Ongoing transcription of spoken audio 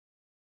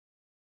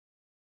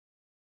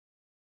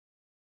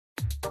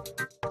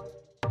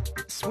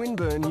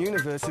Swinburne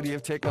University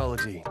of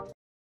Technology.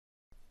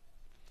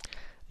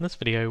 In this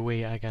video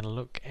we are going to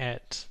look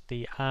at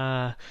the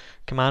R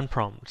command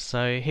prompt.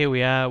 So here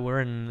we are, we're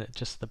in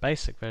just the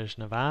basic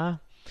version of R,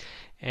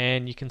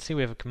 and you can see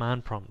we have a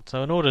command prompt.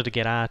 So in order to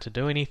get R to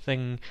do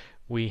anything,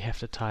 we have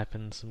to type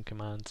in some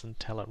commands and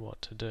tell it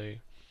what to do.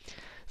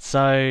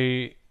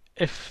 So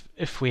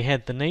if we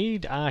had the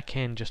need, R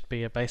can just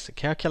be a basic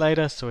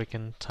calculator, so we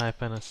can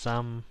type in a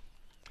sum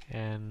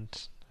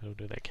and it'll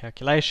do that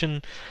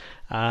calculation,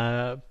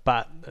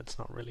 but it's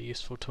not really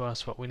useful to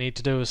us. What we need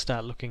to do is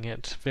start looking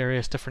at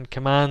various different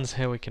commands,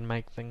 how we can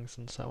make things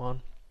and so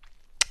on.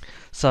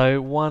 So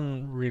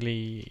one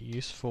really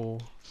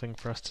useful thing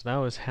for us to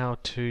know is how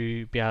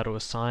to be able to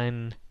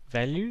assign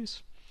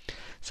values.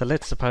 So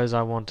let's suppose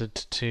I wanted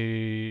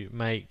to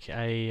make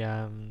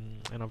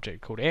an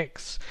object called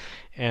x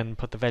and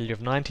put the value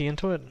of 90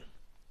 into it.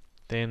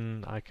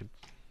 Then I could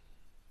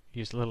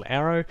use a little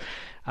arrow.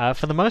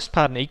 For the most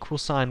part, an equal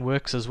sign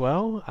works as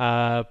well,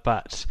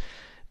 but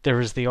there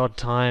is the odd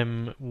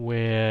time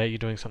where you're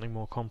doing something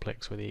more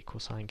complex where the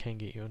equal sign can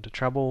get you into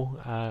trouble.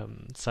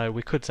 So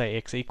we could say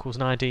x equals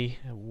 90.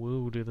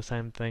 We'll do the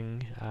same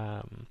thing,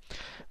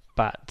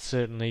 but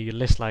certainly you're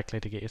less likely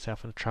to get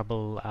yourself into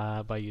trouble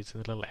by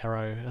using the little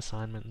arrow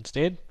assignment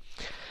instead.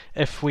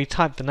 If we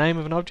type the name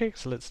of an object,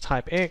 so let's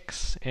type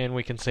x, and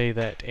we can see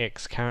that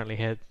x currently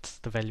has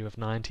the value of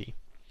 90.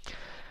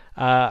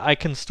 I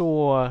can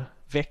store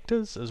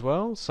vectors as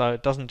well, so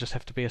it doesn't just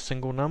have to be a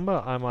single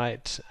number. I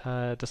might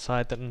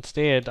decide that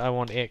instead I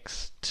want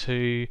x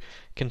to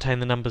contain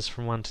the numbers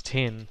from 1 to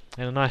 10.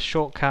 And a nice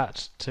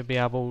shortcut to be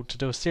able to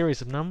do a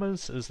series of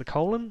numbers is the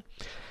colon.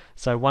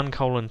 So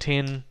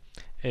 1:10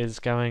 is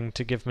going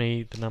to give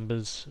me the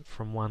numbers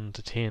from 1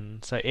 to 10.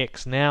 So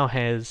x now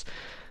has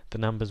the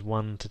numbers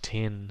 1 to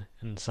 10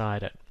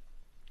 inside it.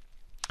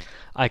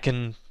 I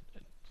can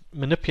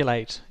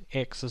manipulate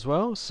x as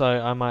well, so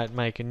I might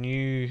make a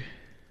new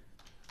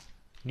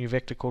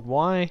vector called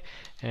y,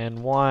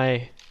 and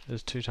y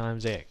is 2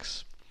 times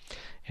x.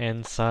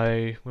 And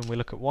so when we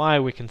look at y,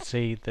 we can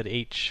see that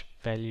each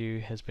value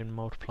has been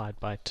multiplied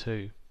by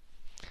 2.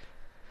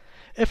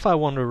 If I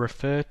want to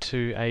refer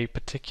to a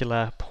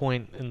particular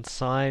point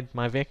inside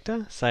my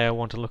vector, say I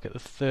want to look at the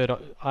third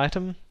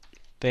item,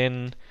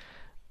 then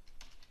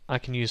I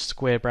can use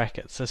square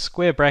brackets. So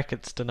square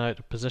brackets denote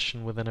a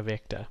position within a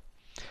vector.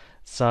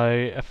 So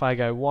if I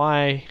go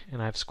y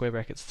and I have square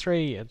brackets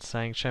 3, it's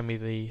saying show me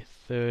the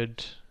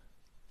third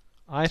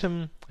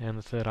item, and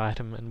the third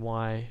item in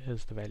y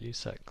is the value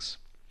 6.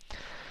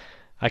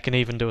 I can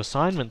even do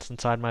assignments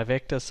inside my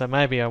vector, so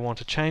maybe I want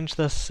to change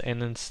this,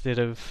 and instead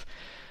of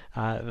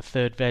the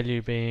third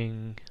value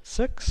being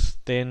 6,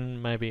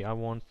 then maybe I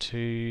want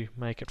to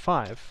make it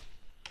 5.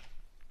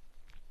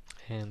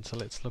 And so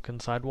let's look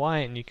inside y,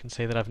 and you can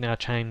see that I've now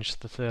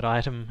changed the third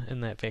item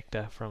in that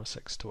vector from a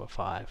 6 to a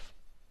 5.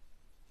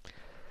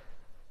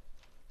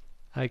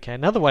 Okay,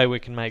 another way we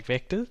can make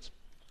vectors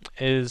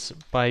is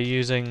by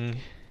using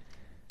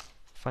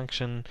a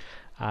function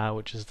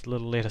which is the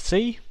little letter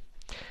c.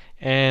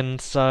 And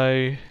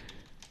so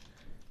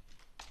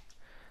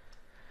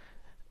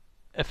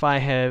if I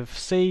have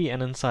c,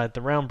 and inside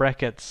the round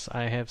brackets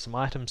I have some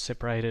items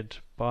separated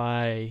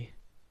by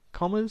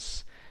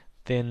commas,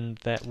 then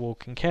that will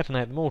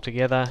concatenate them all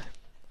together.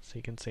 So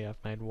you can see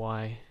I've made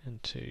y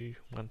into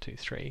 1, 2,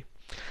 3.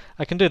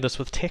 I can do this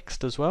with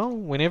text as well.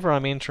 Whenever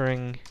I'm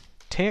entering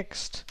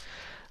text,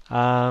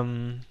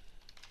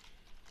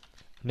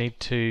 need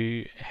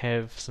to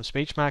have some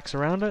speech marks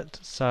around it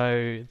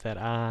so that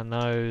R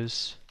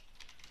knows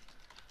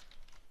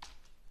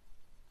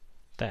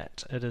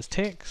that it is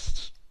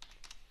text.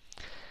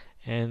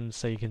 And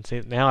so you can see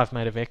that now I've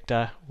made a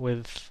vector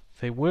with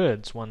the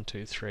words 1,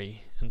 2,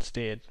 3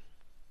 instead.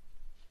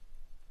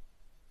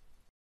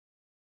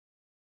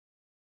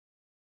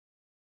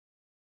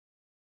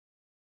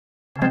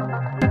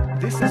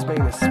 This has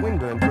been a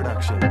Swinburne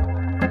production.